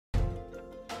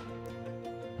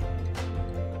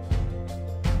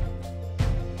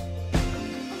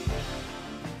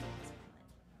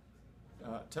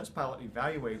test pilot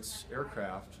evaluates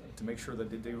aircraft to make sure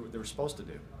that they do what they're supposed to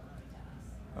do.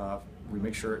 We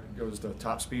make sure it goes the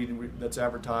top speed that's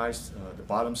advertised, the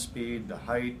bottom speed, the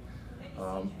height,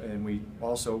 and we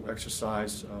also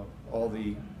exercise all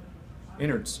the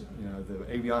innards, the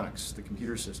avionics, the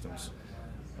computer systems.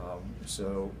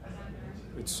 So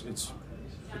it's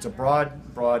a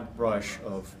broad brush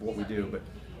of what we do,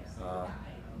 but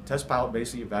test pilot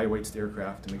basically evaluates the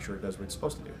aircraft to make sure it does what it's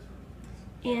supposed to do.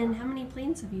 And how many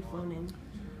planes have you flown in?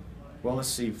 Well, let's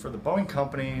see. For the Boeing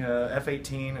company,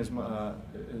 F-18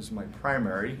 is my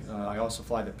primary. I also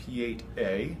fly the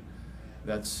P-8A.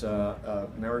 That's a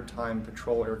maritime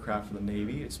patrol aircraft for the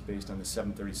Navy. It's based on the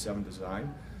 737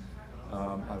 design.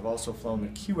 I've also flown the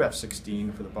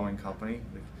QF-16 for the Boeing company.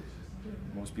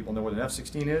 Most people know what an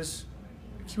F-16 is.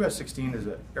 The QF-16 is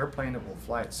an airplane that will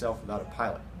fly itself without a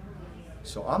pilot.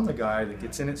 So I'm the guy that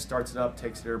gets in it, starts it up,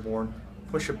 takes it airborne,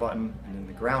 push a button, and then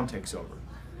the ground takes over.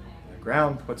 The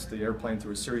ground puts the airplane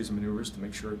through a series of maneuvers to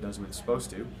make sure it does what it's supposed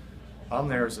to. I'm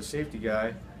there as a safety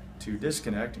guy to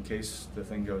disconnect in case the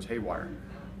thing goes haywire.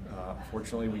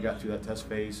 Fortunately, we got through that test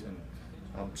phase, and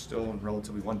I'm still in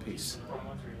relatively one piece.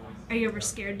 Are you ever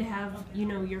scared to have,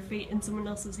 your fate in someone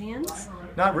else's hands?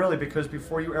 Not really, because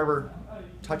before you ever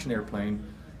touch an airplane,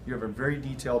 you have a very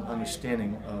detailed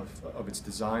understanding of its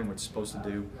design, what it's supposed to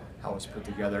do, how it's put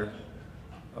together,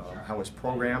 how it's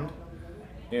programmed,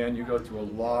 and you go through a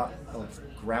lot of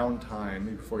ground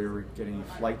time before you ever get any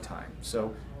flight time.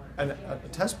 So a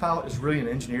test pilot is really an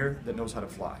engineer that knows how to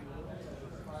fly.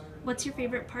 What's your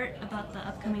favorite part about the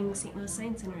upcoming St. Louis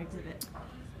Science Center exhibit?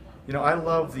 I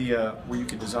love the where you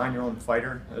can design your own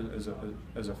fighter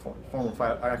as a former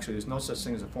fighter. Actually, there's no such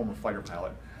thing as a former fighter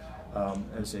pilot.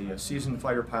 As a seasoned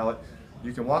fighter pilot,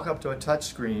 you can walk up to a touch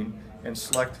screen and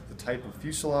select the type of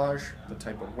fuselage, the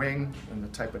type of wing, and the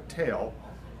type of tail.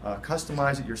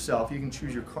 Customize it yourself. You can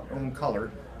choose your own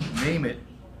color, name it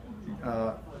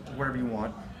whatever you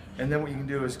want, and then what you can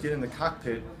do is get in the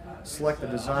cockpit, select the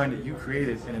design that you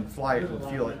created, and then fly it and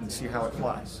feel it and see how it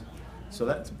flies. So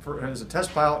that's, as a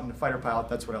test pilot and a fighter pilot,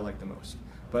 that's what I like the most.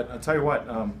 But I'll tell you what,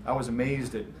 I was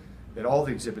amazed at all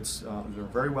the exhibits. They're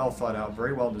very well thought out,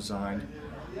 very well designed.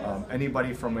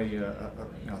 Anybody from a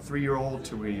 3-year-old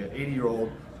to a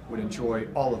 80-year-old would enjoy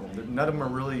all of them. None of them are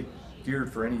really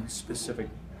geared for any specific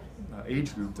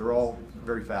age group. They're all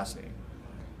very fascinating.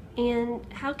 And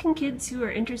how can kids who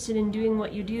are interested in doing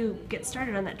what you do get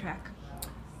started on that track?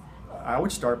 I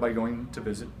would start by going to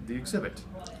visit the exhibit.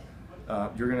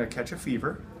 You're going to catch a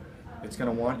fever. It's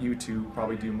going to want you to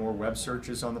probably do more web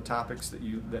searches on the topics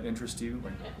that interest you.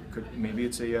 Like maybe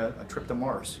it's a trip to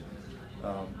Mars.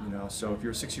 So if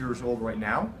you're 6 years old right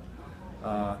now,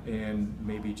 and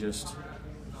maybe just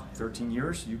 13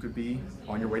 years, you could be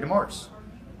on your way to Mars.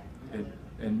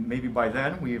 And maybe by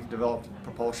then we've developed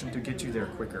propulsion to get you there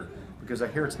quicker, because I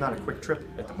hear it's not a quick trip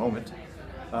at the moment.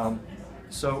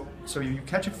 So you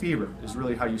catch a fever is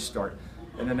really how you start.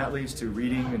 And then that leads to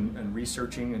reading and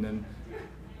researching, and then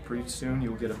pretty soon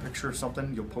you'll get a picture of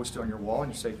something, you'll post it on your wall,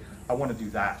 and you say, I want to do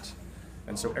that.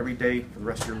 And so every day for the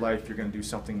rest of your life, you're going to do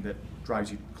something that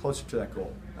drives you closer to that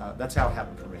goal. That's how it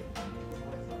happened for me.